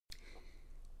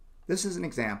This is an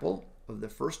example of the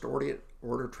first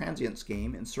order transients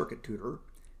game in Circuit Tutor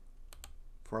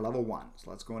for level 1. So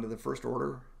let's go into the first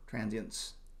order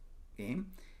transients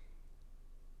game.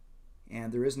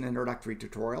 And there is an introductory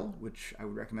tutorial, which I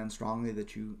would recommend strongly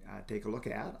that you take a look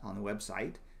at on the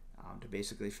website to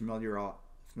basically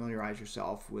familiarize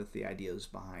yourself with the ideas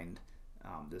behind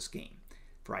this game.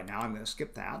 For right now, I'm going to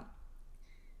skip that.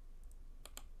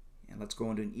 And let's go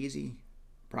into an easy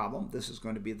problem. This is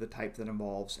going to be the type that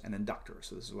involves an inductor.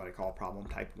 So this is what I call problem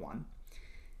type 1.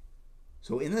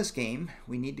 So in this game,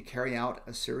 we need to carry out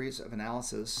a series of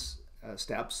analysis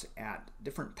steps at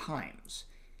different times.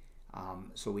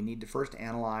 So we need to first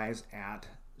analyze at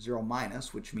 0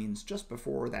 minus, which means just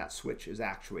before that switch is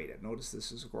actuated. Notice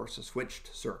this is, of course, a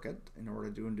switched circuit in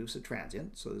order to induce a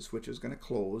transient. So the switch is going to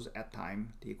close at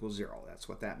time t equals 0. That's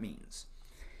what that means.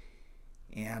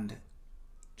 And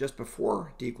just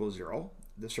before t equals 0,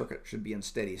 the circuit should be in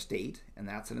steady state, and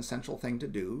that's an essential thing to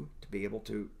do to be able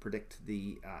to predict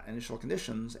the initial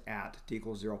conditions at t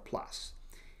equals 0 plus.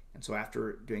 And so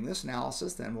after doing this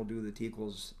analysis, then we'll do the t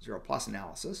equals 0 plus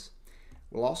analysis.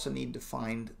 We'll also need to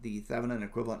find the Thevenin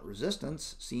equivalent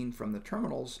resistance seen from the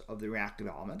terminals of the reactive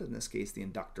element, in this case the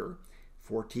inductor,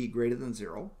 for t greater than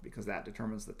 0, because that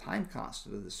determines the time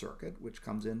constant of the circuit, which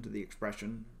comes into the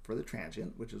expression for the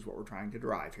transient, which is what we're trying to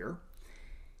derive here.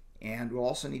 And we'll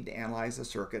also need to analyze the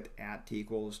circuit at t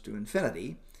equals to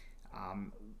infinity,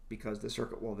 because the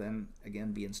circuit will then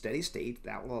again be in steady state.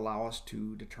 That will allow us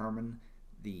to determine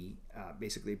the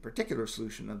basically particular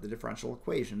solution of the differential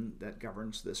equation that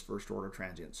governs this first order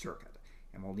transient circuit.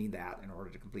 And we'll need that in order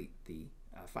to complete the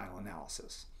final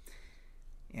analysis.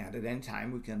 And at any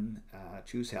time we can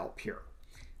choose help here.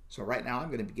 So right now I'm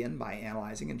going to begin by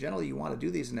analyzing, and generally you want to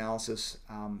do these analysis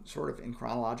sort of in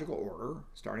chronological order,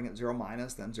 starting at 0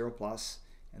 minus, then 0 plus,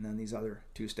 and then these other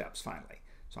two steps finally.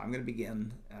 So I'm going to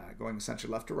begin going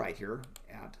essentially left to right here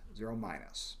at 0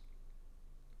 minus.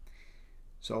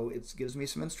 So it gives me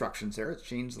some instructions there. It's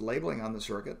changed the labeling on the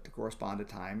circuit to correspond to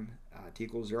time t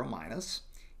equals 0 minus,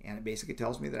 and it basically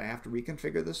tells me that I have to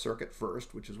reconfigure the circuit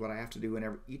first, which is what I have to do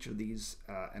in each of these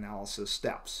analysis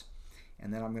steps.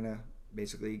 And then I'm going to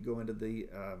basically go into the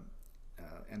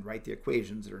and write the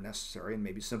equations that are necessary and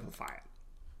maybe simplify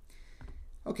it.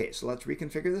 Okay, so let's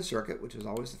reconfigure the circuit, which is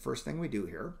always the first thing we do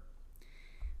here.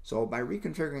 So by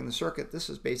reconfiguring the circuit, this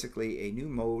is basically a new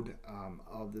mode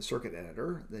of the circuit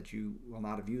editor that you will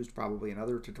not have used probably in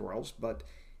other tutorials, but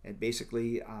it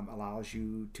basically allows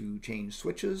you to change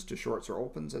switches to shorts or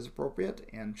opens as appropriate,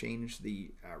 and change the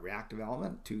reactive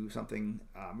element to something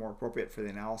more appropriate for the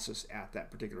analysis at that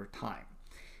particular time.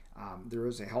 There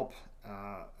is a help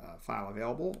file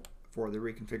available for the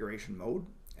reconfiguration mode,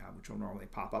 which will normally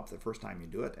pop up the first time you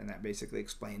do it, and that basically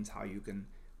explains how you can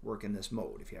work in this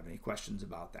mode if you have any questions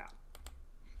about that.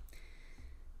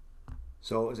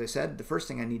 So as I said, the first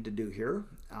thing I need to do here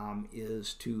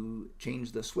is to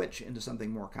change the switch into something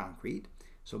more concrete.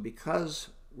 So because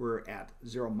we're at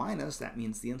 0 minus, that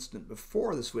means the instant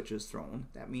before the switch is thrown,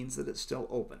 that means that it's still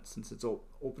open, since it's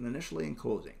open initially and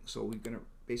closing. So we're going to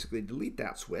basically delete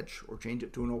that switch or change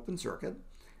it to an open circuit.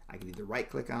 I can either right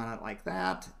click on it like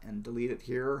that and delete it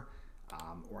here,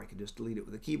 or I could just delete it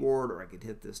with a keyboard, or I could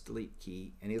hit this delete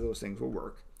key. Any of those things will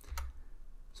work.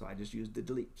 So I just used the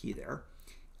delete key there.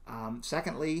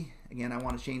 Secondly, again, I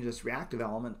want to change this reactive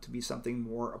element to be something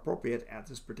more appropriate at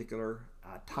this particular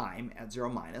time at 0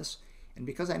 minus. And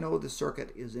because I know the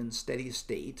circuit is in steady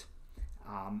state,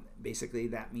 basically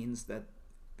that means that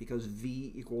because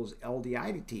V equals L di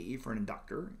dt for an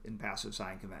inductor in passive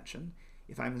sign convention,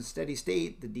 if I'm in steady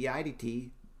state, the di dt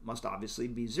must obviously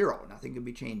be 0. Nothing can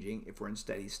be changing if we're in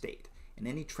steady state. And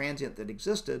any transient that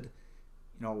existed,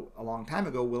 a long time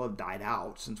ago will have died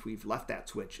out, since we've left that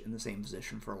switch in the same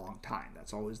position for a long time.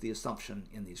 That's always the assumption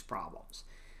in these problems.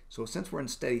 So since we're in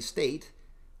steady state,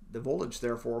 the voltage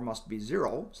therefore must be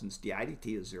 0, since di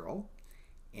dt is 0,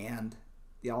 and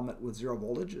the element with 0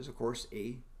 voltage is of course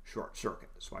a short circuit.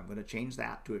 So I'm going to change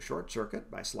that to a short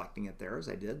circuit by selecting it there as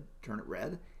I did, turn it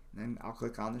red, and then I'll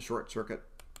click on the short circuit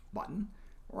button.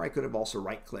 Or I could have also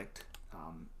right-clicked,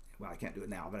 well I can't do it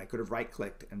now, but I could have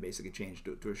right-clicked and basically changed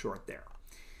it to a short there.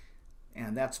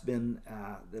 And that's been,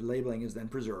 the labeling is then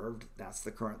preserved. That's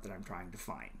the current that I'm trying to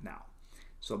find now.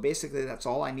 So basically that's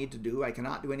all I need to do. I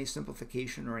cannot do any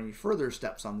simplification or any further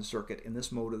steps on the circuit in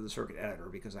this mode of the circuit editor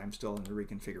because I'm still in the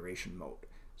reconfiguration mode.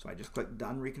 So I just click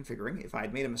Done Reconfiguring. If I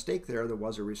had made a mistake there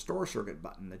was a Restore Circuit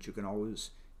button that you can always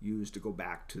use to go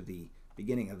back to the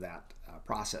beginning of that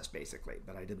process basically,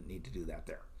 but I didn't need to do that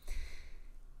there.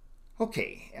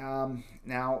 Okay,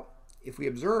 now if we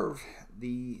observe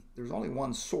there's only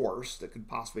one source that could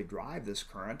possibly drive this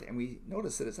current, and we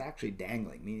notice that it's actually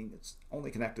dangling, meaning it's only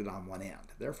connected on one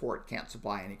end. Therefore, it can't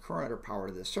supply any current or power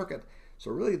to this circuit. So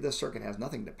really, this circuit has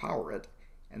nothing to power it,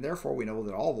 and therefore we know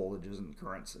that all voltages and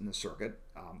currents in this circuit,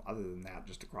 other than that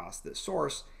just across this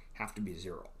source, have to be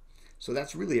 0. So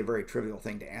that's really a very trivial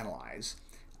thing to analyze.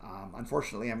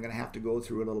 Unfortunately, I'm going to have to go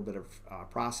through a little bit of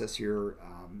process here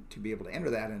to be able to enter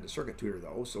that into Circuit Tutor,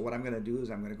 though. So what I'm going to do is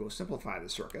I'm going to go simplify the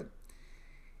circuit.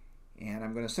 And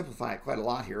I'm going to simplify it quite a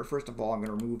lot here. First of all, I'm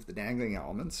going to remove the dangling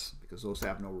elements because those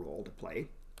have no role to play.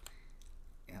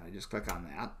 And I just click on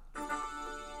that.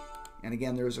 And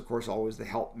again, there's, of course, always the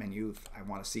Help menu if I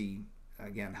want to see,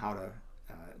 again, how to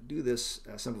do this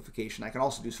simplification. I can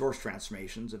also do source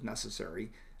transformations if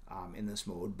necessary in this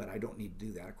mode, but I don't need to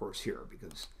do that, of course, here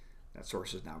because that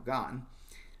source is now gone.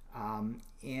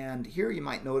 And here you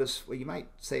might notice, well, you might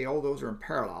say, oh, those are in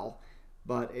parallel,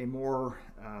 but a more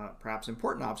perhaps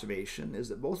important observation is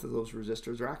that both of those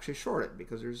resistors are actually shorted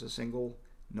because there's a single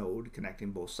node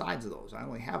connecting both sides of those. I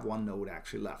only have one node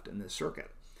actually left in this circuit.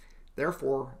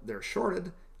 Therefore, they're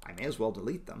shorted. I may as well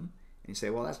delete them. And you say,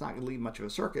 well, that's not going to leave much of a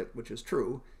circuit, which is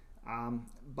true,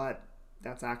 but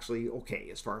that's actually okay.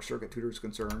 As far as Circuit Tutor is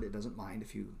concerned, it doesn't mind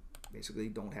if you basically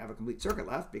don't have a complete circuit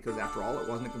left because, after all, it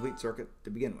wasn't a complete circuit to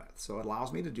begin with. So it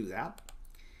allows me to do that.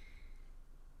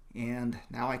 And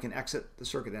now I can exit the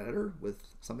circuit editor with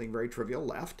something very trivial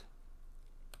left.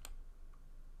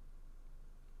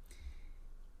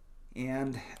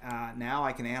 And now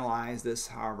I can analyze this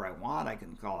however I want. I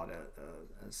can call it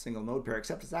a single node pair,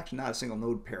 except it's actually not a single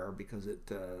node pair because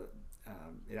it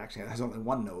actually has only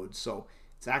one node. So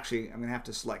it's actually, I'm going to have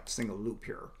to select single loop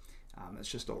here. It's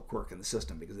just a little quirk in the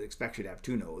system because it expects you to have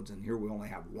 2 nodes, and here we only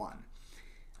have 1.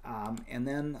 And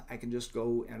then I can just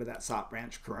go into that SOT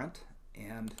branch current,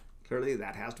 and clearly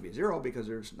that has to be 0 because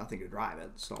there's nothing to drive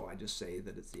it. So I just say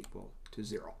that it's equal to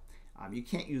 0. You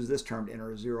can't use this term to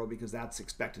enter a 0 because that's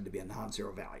expected to be a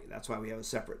non-zero value. That's why we have a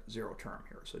separate 0 term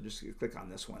here. So just click on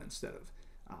this one instead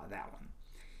of that one.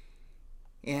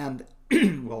 And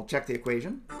we'll check the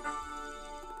equation.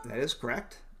 That is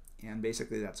correct. And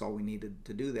basically that's all we needed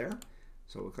to do there.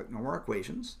 So we'll click No More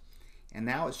Equations. And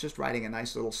now it's just writing a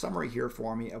nice little summary here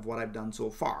for me of what I've done so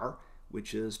far,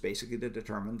 which is basically to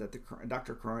determine that the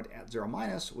inductor current at 0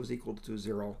 minus was equal to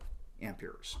 0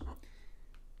 amperes.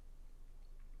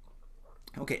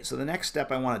 Okay, so the next step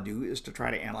I want to do is to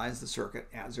try to analyze the circuit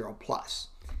at 0 plus.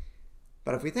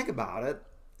 But if we think about it,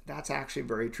 that's actually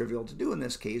very trivial to do in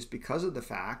this case because of the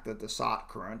fact that the SOT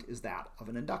current is that of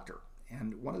an inductor.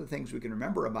 And one of the things we can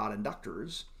remember about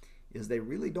inductors is they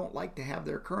really don't like to have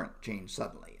their current change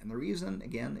suddenly. And the reason,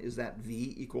 again, is that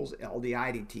V equals L di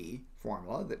dt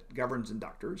formula that governs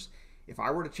inductors. If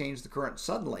I were to change the current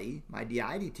suddenly, my di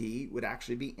dt would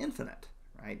actually be infinite,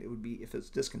 right? It would be, if it's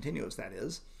discontinuous, that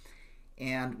is.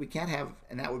 And we can't have,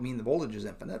 and that would mean the voltage is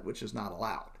infinite, which is not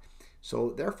allowed.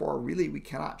 So therefore, really, we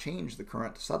cannot change the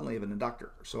current suddenly of an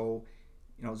inductor. So,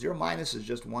 0 minus is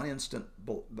just 1 instant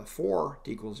before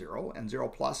t equals 0, and 0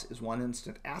 plus is 1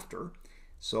 instant after.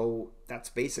 So that's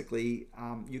basically,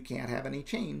 you can't have any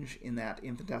change in that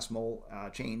infinitesimal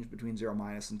change between 0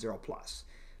 minus and 0 plus.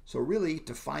 So really,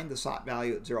 to find the SOT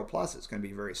value at 0 plus, it's going to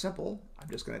be very simple. I'm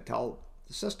just going to tell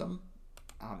the system,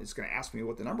 it's going to ask me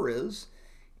what the number is,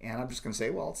 and I'm just going to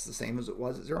say, well, it's the same as it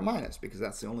was at 0 minus, because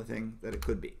that's the only thing that it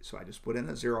could be. So I just put in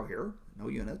a 0 here, no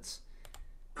units,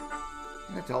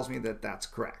 and it tells me that that's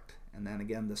correct. And then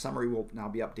again, the summary will now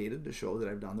be updated to show that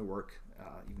I've done the work,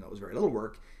 even though it was very little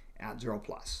work, at 0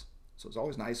 plus. So it's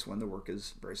always nice when the work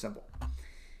is very simple.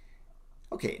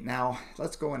 Okay, now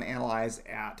let's go and analyze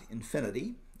at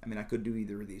infinity. I mean, I could do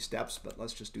either of these steps, but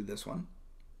let's just do this one.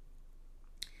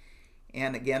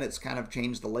 And again, it's kind of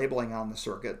changed the labeling on the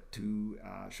circuit to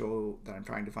show that I'm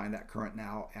trying to find that current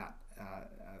now at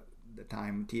the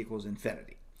time t equals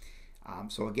infinity.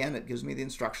 So again, it gives me the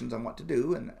instructions on what to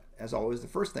do, and as always, the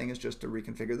first thing is just to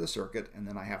reconfigure the circuit, and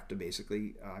then I have to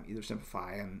basically either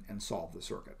simplify and solve the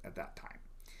circuit at that time.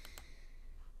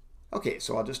 Okay,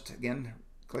 so I'll just, again,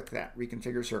 click that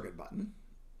Reconfigure Circuit button.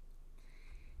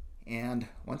 And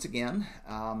once again,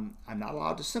 I'm not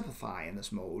allowed to simplify in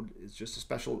this mode. It's just a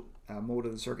special mode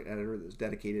of the circuit editor that's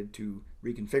dedicated to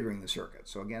reconfiguring the circuit.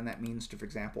 So again, that means to, for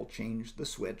example, change the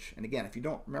switch. And again, if you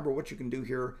don't remember what you can do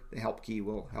here, the help key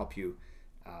will help you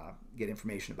get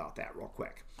information about that real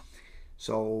quick.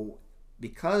 So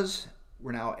because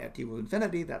we're now at t equals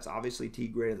infinity, that's obviously t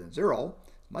greater than 0,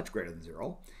 much greater than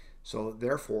 0. So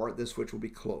therefore, this switch will be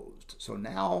closed. So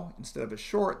now, instead of a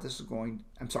short, this is going,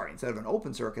 instead of an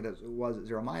open circuit as it was at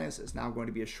 0 minus, it's now going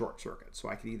to be a short circuit. So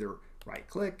I could either right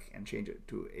click and change it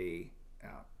to a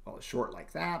well, a short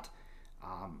like that.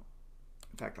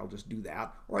 In fact, I'll just do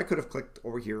that. Or I could have clicked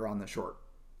over here on the short.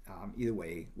 Either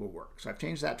way will work. So I've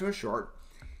changed that to a short.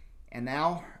 And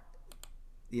now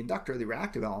the inductor, the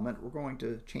reactive element, we're going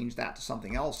to change that to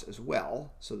something else as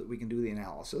well so that we can do the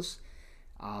analysis.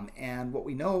 And what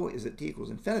we know is that t equals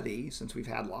infinity, since we've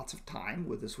had lots of time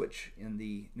with the switch in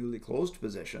the newly closed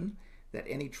position, that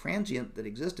any transient that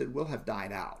existed will have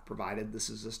died out, provided this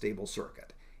is a stable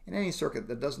circuit. And any circuit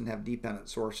that doesn't have dependent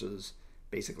sources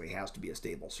basically has to be a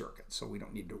stable circuit, so we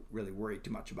don't need to really worry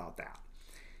too much about that.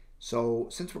 So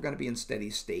since we're going to be in steady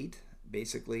state,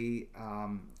 basically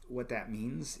what that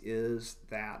means is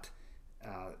that,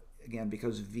 again,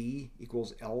 because V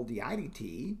equals L di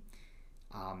dt,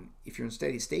 if you're in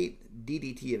steady state, d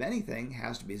dt of anything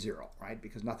has to be 0, right?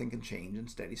 Because nothing can change in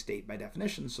steady state by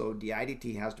definition, so di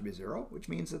dt has to be 0, which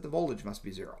means that the voltage must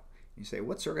be 0. You say,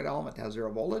 what circuit element has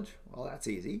 0 voltage? Well, that's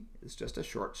easy. It's just a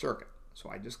short circuit. So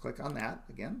I just click on that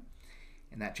again,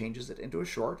 and that changes it into a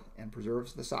short and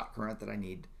preserves the SOT current that I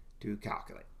need to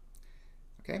calculate.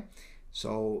 Okay,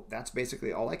 so that's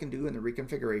basically all I can do in the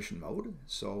reconfiguration mode.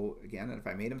 So again, if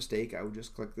I made a mistake, I would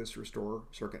just click this restore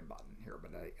circuit button here,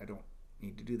 but I don't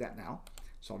need to do that now.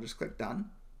 So I'll just click done.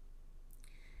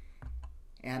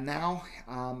 And now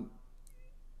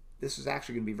this is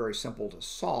actually going to be very simple to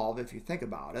solve if you think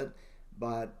about it,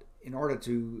 but in order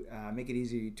to make it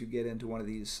easy to get into one of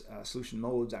these solution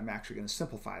modes, I'm actually going to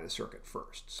simplify the circuit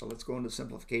first. So let's go into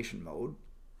simplification mode.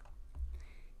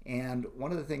 And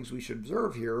one of the things we should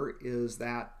observe here is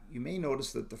that you may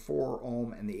notice that the 4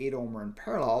 ohm and the 8 ohm are in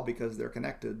parallel because they're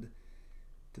connected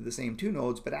to the same 2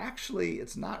 nodes, but actually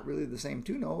it's not really the same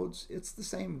 2 nodes, it's the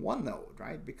same 1 node,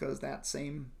 right? Because that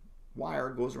same wire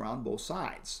goes around both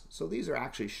sides. So these are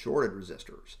actually shorted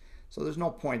resistors. So there's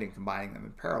no point in combining them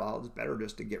in parallel. It's better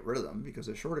just to get rid of them because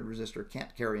a shorted resistor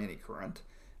can't carry any current.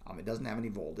 It doesn't have any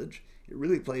voltage. It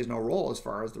really plays no role as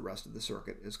far as the rest of the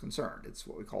circuit is concerned. It's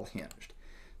what we call hinged.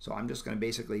 So I'm just going to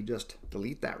basically just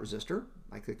delete that resistor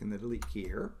by clicking the delete key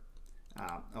here.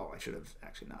 Oh, I should have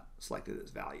actually not selected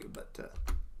its value, but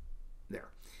there.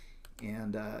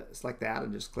 And select that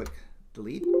and just click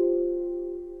delete.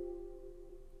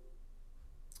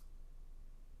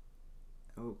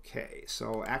 Okay,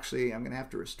 so actually I'm going to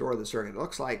have to restore the circuit. It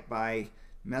looks like by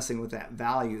messing with that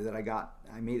value that I got,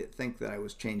 I made it think that I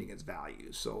was changing its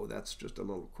value. So that's just a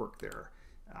little quirk there.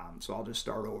 So I'll just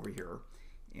start over here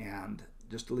and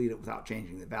just delete it without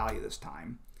changing the value this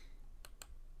time.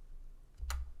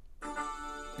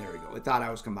 There we go. It thought I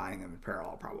was combining them in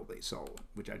parallel probably, so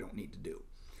which I don't need to do.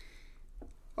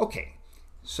 Okay,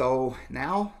 so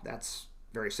now that's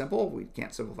very simple. We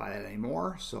can't simplify that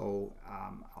anymore, so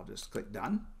I'll just click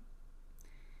done.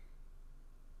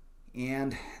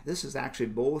 And this is actually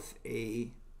both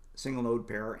a single node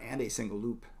pair and a single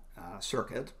loop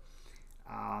circuit.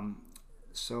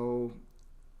 So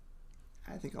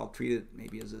I think I'll treat it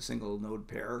maybe as a single node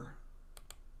pair.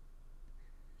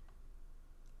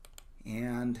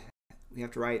 And we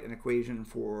have to write an equation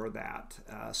for that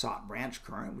SOT branch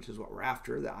current, which is what we're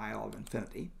after, the IL of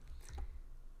infinity.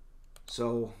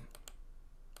 So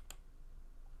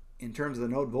in terms of the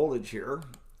node voltage here,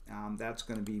 that's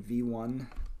going to be V1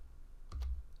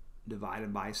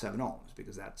 divided by 7 ohms,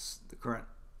 because that's the current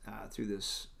through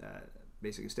this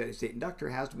basically steady state inductor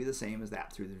has to be the same as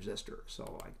that through the resistor.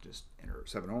 So I just enter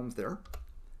 7 ohms there.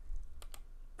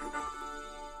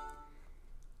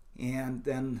 And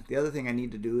then the other thing I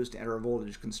need to do is to enter a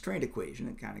voltage constraint equation.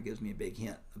 It kind of gives me a big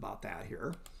hint about that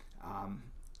here.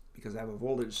 Because I have a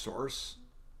voltage source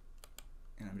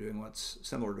and I'm doing what's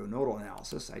similar to a nodal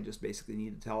analysis, I just basically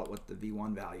need to tell it what the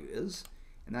V1 value is.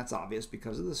 And that's obvious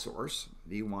because of the source.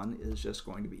 V1 is just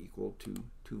going to be equal to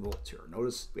 2 volts here.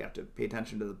 Notice we have to pay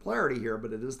attention to the polarity here,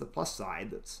 but it is the plus side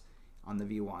that's on the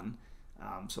V1.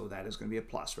 So that is going to be a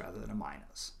plus rather than a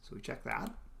minus. So we check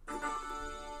that.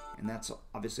 And that's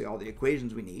obviously all the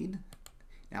equations we need.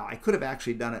 Now I could have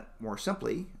actually done it more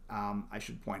simply. I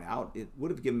should point out it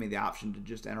would have given me the option to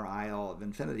just enter IL of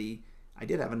infinity. I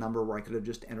did have a number where I could have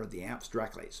just entered the amps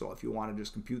directly. So if you want to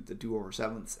just compute the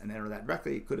 2/7 and enter that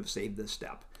directly, you could have saved this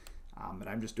step. But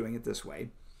I'm just doing it this way.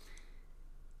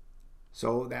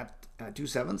 So that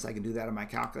 2/7 I can do that on my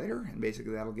calculator, and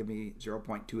basically that'll give me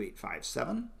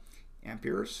 0.2857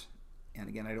 amperes. And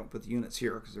again, I don't put the units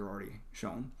here because they're already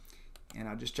shown. And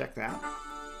I'll just check that.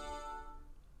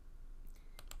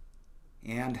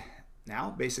 And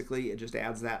now basically it just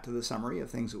adds that to the summary of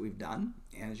things that we've done.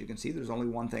 And as you can see, there's only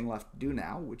one thing left to do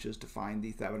now, which is to find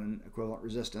the Thevenin equivalent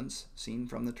resistance seen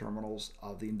from the terminals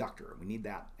of the inductor. We need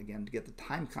that again to get the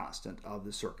time constant of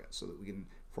the circuit so that we can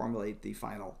formulate the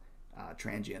final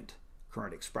transient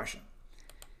current expression.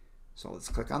 So let's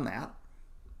click on that.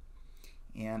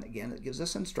 And again, it gives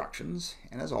us instructions,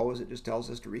 and as always, it just tells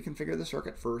us to reconfigure the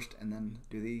circuit first and then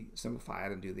simplify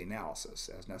it and do the analysis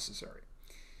as necessary.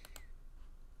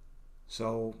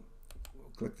 So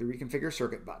we'll click the reconfigure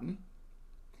circuit button.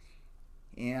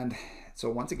 And so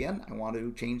once again, I want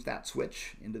to change that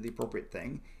switch into the appropriate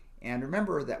thing. And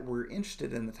remember that we're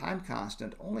interested in the time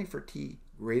constant only for t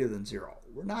greater than 0.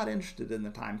 We're not interested in the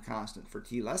time constant for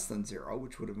t less than 0,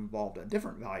 which would have involved a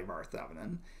different value of our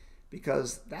Thevenin,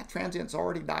 because that transient's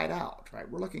already died out, right?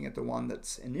 We're looking at the one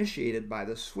that's initiated by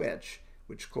the switch,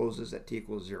 which closes at t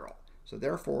equals 0. So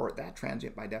therefore, that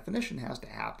transient by definition has to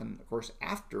happen, of course,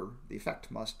 after the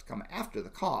effect must come after the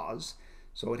cause,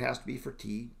 so it has to be for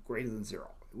t greater than 0.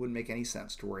 It wouldn't make any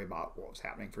sense to worry about what was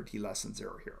happening for t less than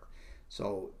 0 here.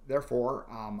 So therefore,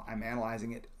 I'm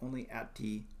analyzing it only at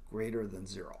t greater than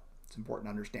 0. It's important to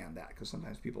understand that, because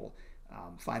sometimes people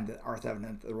find that R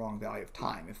Thevenin at the wrong value of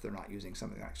time if they're not using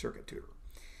something like Circuit Tutor.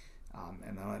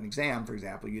 And on an exam, for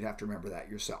example, you'd have to remember that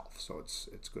yourself. So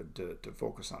it's good to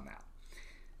focus on that.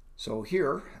 So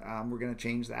here, we're going to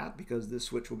change that because this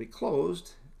switch will be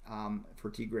closed for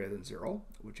t greater than 0.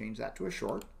 We'll change that to a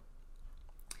short.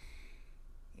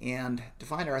 And to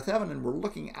find our Thevenin, we're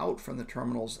looking out from the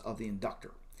terminals of the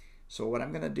inductor. So what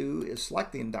I'm going to do is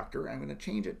select the inductor. I'm going to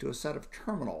change it to a set of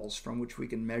terminals from which we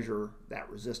can measure that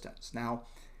resistance. Now,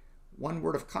 one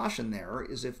word of caution there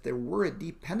is if there were a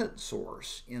dependent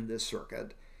source in this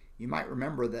circuit, you might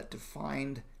remember that to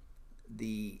find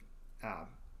the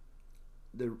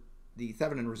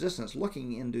Thevenin resistance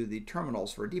looking into the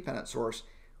terminals for a dependent source,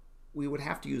 we would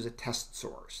have to use a test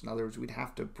source. In other words, we'd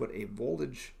have to put a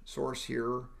voltage source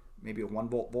here, maybe a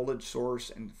 1-volt voltage source,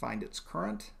 and find its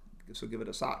current. So give it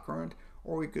a SOT current,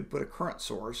 or we could put a current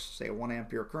source, say a 1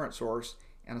 ampere current source,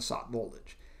 and a SOT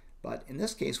voltage. But in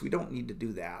this case, we don't need to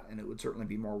do that, and it would certainly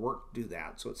be more work to do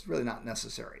that, so it's really not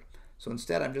necessary. So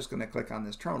instead, I'm just going to click on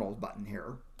this terminals button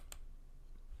here,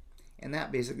 and that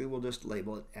basically will just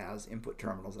label it as input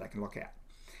terminals that I can look at.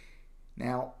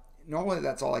 Now, normally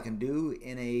that's all I can do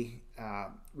in a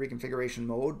reconfiguration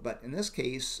mode, but in this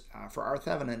case, for R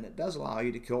Thevenin, it does allow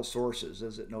you to kill sources,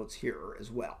 as it notes here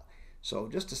as well. So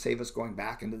just to save us going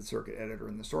back into the circuit editor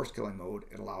in the source killing mode,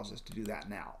 it allows us to do that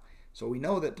now. So we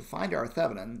know that to find our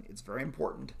Thevenin, it's very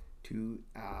important to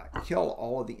kill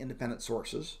all of the independent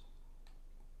sources.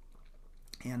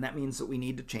 And that means that we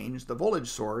need to change the voltage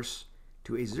source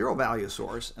to a 0 value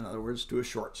source, in other words, to a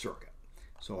short circuit.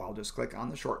 So I'll just click on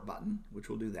the short button, which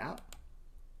will do that.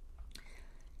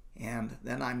 And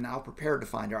then I'm now prepared to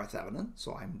find our Thevenin,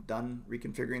 so I'm done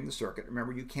reconfiguring the circuit.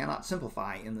 Remember, you cannot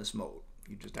simplify in this mode.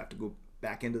 You just have to go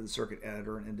back into the circuit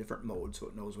editor in a different mode so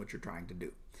it knows what you're trying to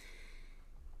do.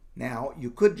 Now, you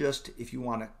could just, if you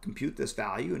want to compute this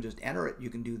value and just enter it, you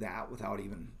can do that without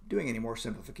even doing any more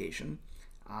simplification.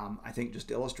 I think just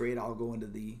to illustrate, I'll go into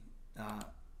the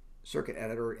circuit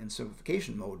editor in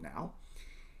simplification mode now.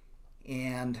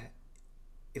 And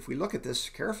if we look at this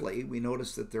carefully, we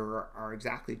notice that there are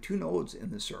exactly 2 nodes in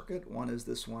the circuit. One is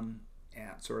this one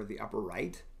at sort of the upper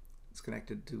right. It's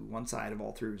connected to one side of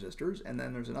all 3 resistors, and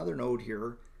then there's another node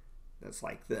here that's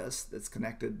like this, that's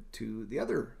connected to the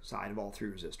other side of all 3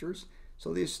 resistors.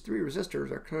 So these 3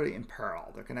 resistors are clearly in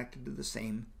parallel. They're connected to the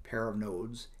same pair of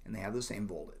nodes, and they have the same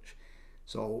voltage.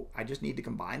 So I just need to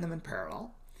combine them in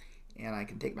parallel, and I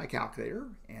can take my calculator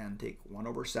and take 1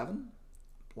 over 7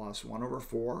 plus 1 over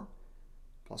 4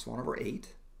 plus 1 over 8,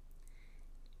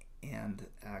 and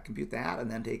compute that,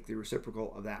 and then take the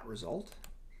reciprocal of that result.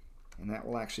 And that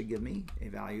will actually give me a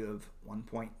value of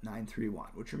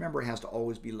 1.931, which remember has to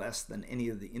always be less than any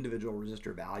of the individual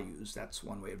resistor values. That's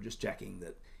one way of just checking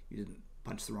that you didn't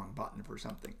punch the wrong button for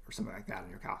something or something like that in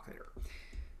your calculator.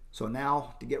 So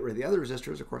now to get rid of the other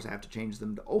resistors, of course, I have to change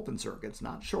them to open circuits,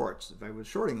 not shorts. If I was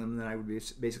shorting them, then I would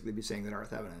basically be saying that R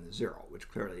Thevenin is 0, which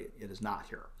clearly it is not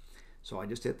here. So I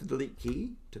just hit the delete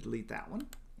key to delete that one,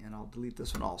 and I'll delete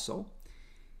this one also.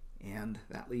 And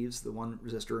that leaves the 1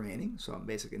 resistor remaining. So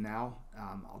basically now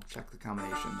I'll check the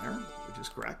combination there, which is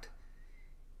correct.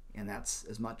 And that's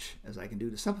as much as I can do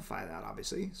to simplify that,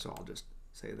 obviously. So I'll just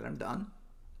say that I'm done.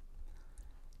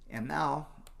 And now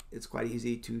it's quite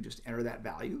easy to just enter that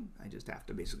value. I just have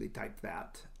to basically type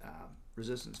that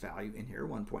resistance value in here,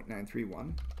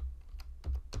 1.931.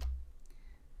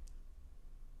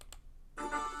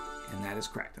 And that is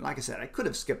correct. And like I said, I could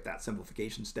have skipped that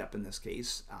simplification step in this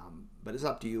case, but it's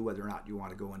up to you whether or not you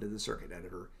want to go into the circuit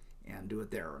editor and do it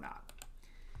there or not.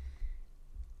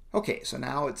 Okay, so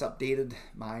now it's updated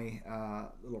my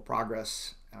little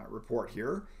progress report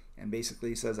here, and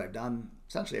basically says I've done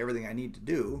essentially everything I need to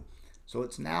do. So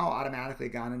it's now automatically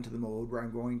gone into the mode where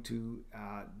I'm going to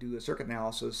do a circuit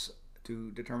analysis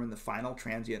to determine the final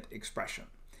transient expression.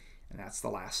 And that's the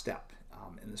last step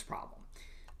in this problem.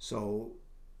 So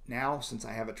now, since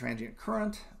I have a transient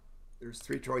current, there's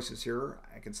three choices here.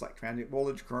 I can select transient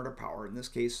voltage, current, or power. In this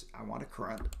case, I want a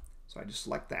current, so I just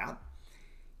select that.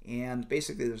 And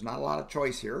basically, there's not a lot of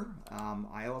choice here.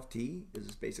 IL of t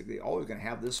is basically always going to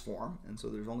have this form, and so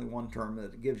there's only one term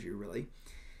that it gives you, really.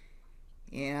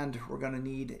 And we're going to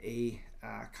need a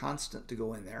constant to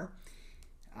go in there,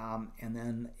 and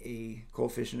then a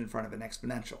coefficient in front of an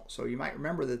exponential. So you might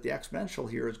remember that the exponential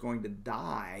here is going to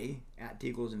die at t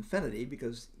equals infinity,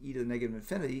 because e to the negative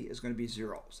infinity is going to be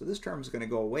 0. So this term is going to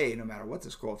go away no matter what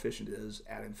this coefficient is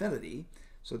at infinity.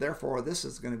 So therefore, this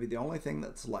is going to be the only thing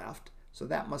that's left. So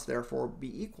that must therefore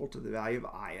be equal to the value of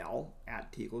IL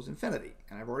at t equals infinity.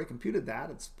 And I've already computed that.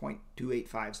 It's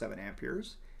 0.2857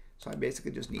 amperes. So I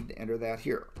basically just need to enter that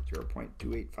here,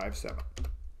 0.2857.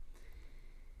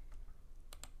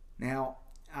 Now,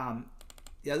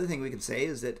 the other thing we can say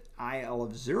is that IL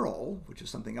of 0, which is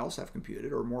something else I've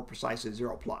computed, or more precisely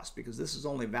 0 plus, because this is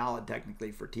only valid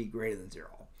technically for t greater than 0.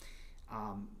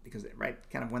 Because right,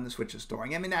 kind of when the switch is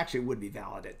storing. I mean, actually it would be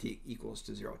valid at t equals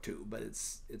to 0 too, but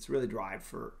it's really derived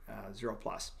for 0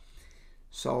 plus.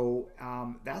 So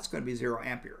that's going to be 0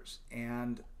 amperes.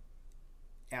 And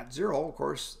at 0, of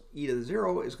course, e to the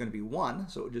 0 is going to be 1,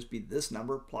 so it would just be this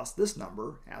number plus this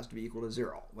number has to be equal to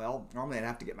 0. Well, normally I'd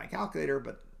have to get my calculator,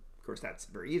 but of course that's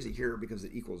very easy here because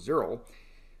it equals 0.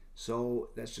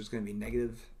 So that's just going to be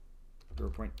negative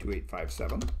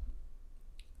 0.2857.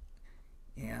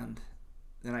 And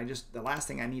then the last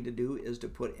thing I need to do is to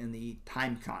put in the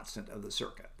time constant of the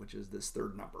circuit, which is this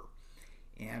third number.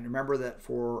 And remember that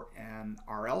for an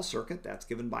RL circuit, that's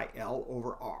given by L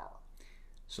over R.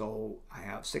 So I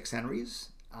have 6 henries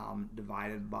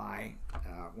divided by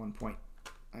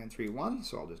 1.931.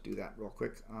 So I'll just do that real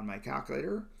quick on my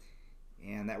calculator.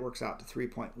 And that works out to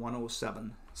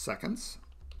 3.107 seconds.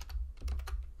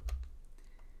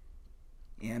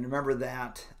 And remember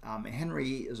that a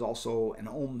henry is also an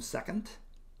ohm second,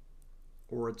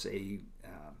 or it's a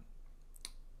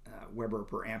Weber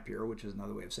per ampere, which is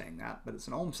another way of saying that, but it's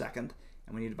an ohm second,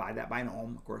 and when you divide that by an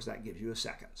ohm, of course, that gives you a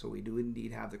second. So we do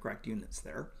indeed have the correct units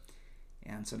there.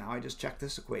 And so now I just check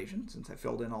this equation, since I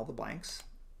filled in all the blanks,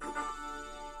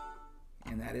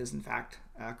 and that is in fact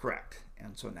correct.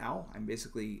 And so now I'm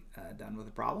basically done with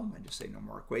the problem. I just say no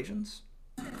more equations.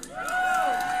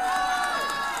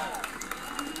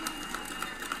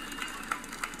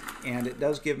 And it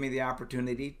does give me the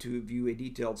opportunity to view a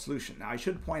detailed solution. Now I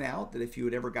should point out that if you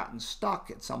had ever gotten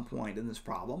stuck at some point in this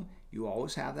problem, you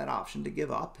always have that option to give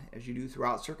up, as you do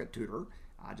throughout Circuit Tutor,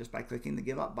 just by clicking the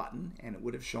give up button, and it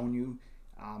would have shown you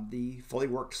the fully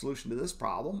worked solution to this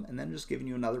problem, and then just giving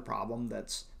you another problem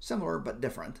that's similar but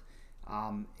different.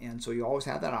 And so you always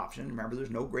have that option. Remember,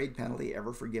 there's no grade penalty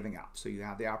ever for giving up. So you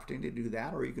have the opportunity to do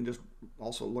that, or you can just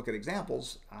also look at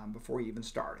examples before you even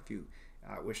start if you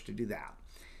wish to do that.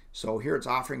 So here it's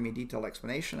offering me detailed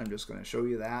explanation. I'm just going to show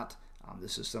you that.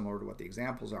 This is similar to what the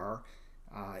examples are.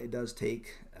 It does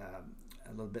take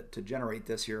a little bit to generate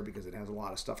this here because it has a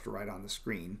lot of stuff to write on the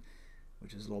screen,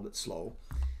 which is a little bit slow.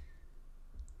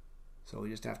 So we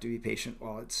just have to be patient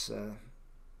while it's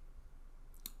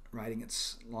writing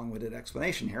its long-winded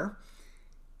explanation here.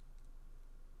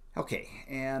 Okay,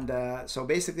 and so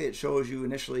basically it shows you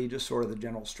initially just sort of the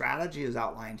general strategy is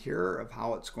outlined here of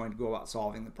how it's going to go about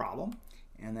solving the problem.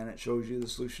 And then it shows you the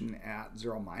solution at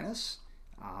 0 minus,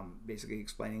 basically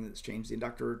explaining that it's changed the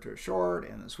inductor to a short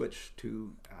and the switch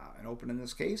to an open in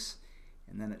this case.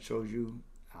 And then it shows you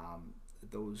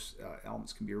that those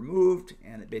elements can be removed,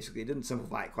 and it basically didn't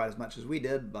simplify it quite as much as we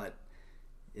did, but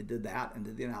it did that and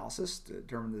did the analysis to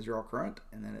determine the 0 current,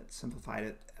 and then it simplified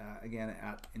it again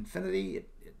at infinity.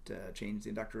 It changed the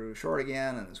inductor to a short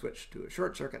again and the switch to a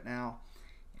short circuit now,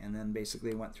 and then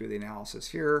basically went through the analysis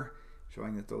here,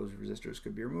 showing that those resistors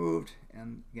could be removed,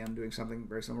 and again doing something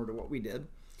very similar to what we did.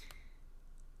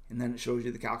 And then it shows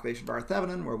you the calculation of our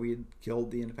Thevenin, where we had killed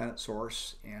the independent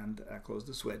source and closed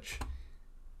the switch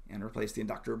and replaced the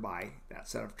inductor by that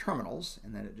set of terminals,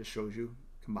 and then it just shows you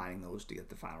combining those to get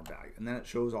the final value. And then it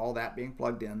shows all that being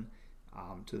plugged in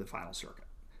to the final circuit.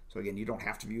 So again, you don't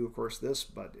have to view, of course, this,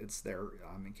 but it's there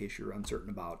in case you're uncertain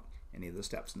about any of the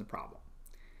steps in the problem.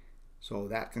 So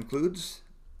that concludes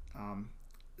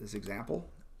this example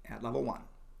at level 1.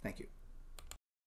 Thank you.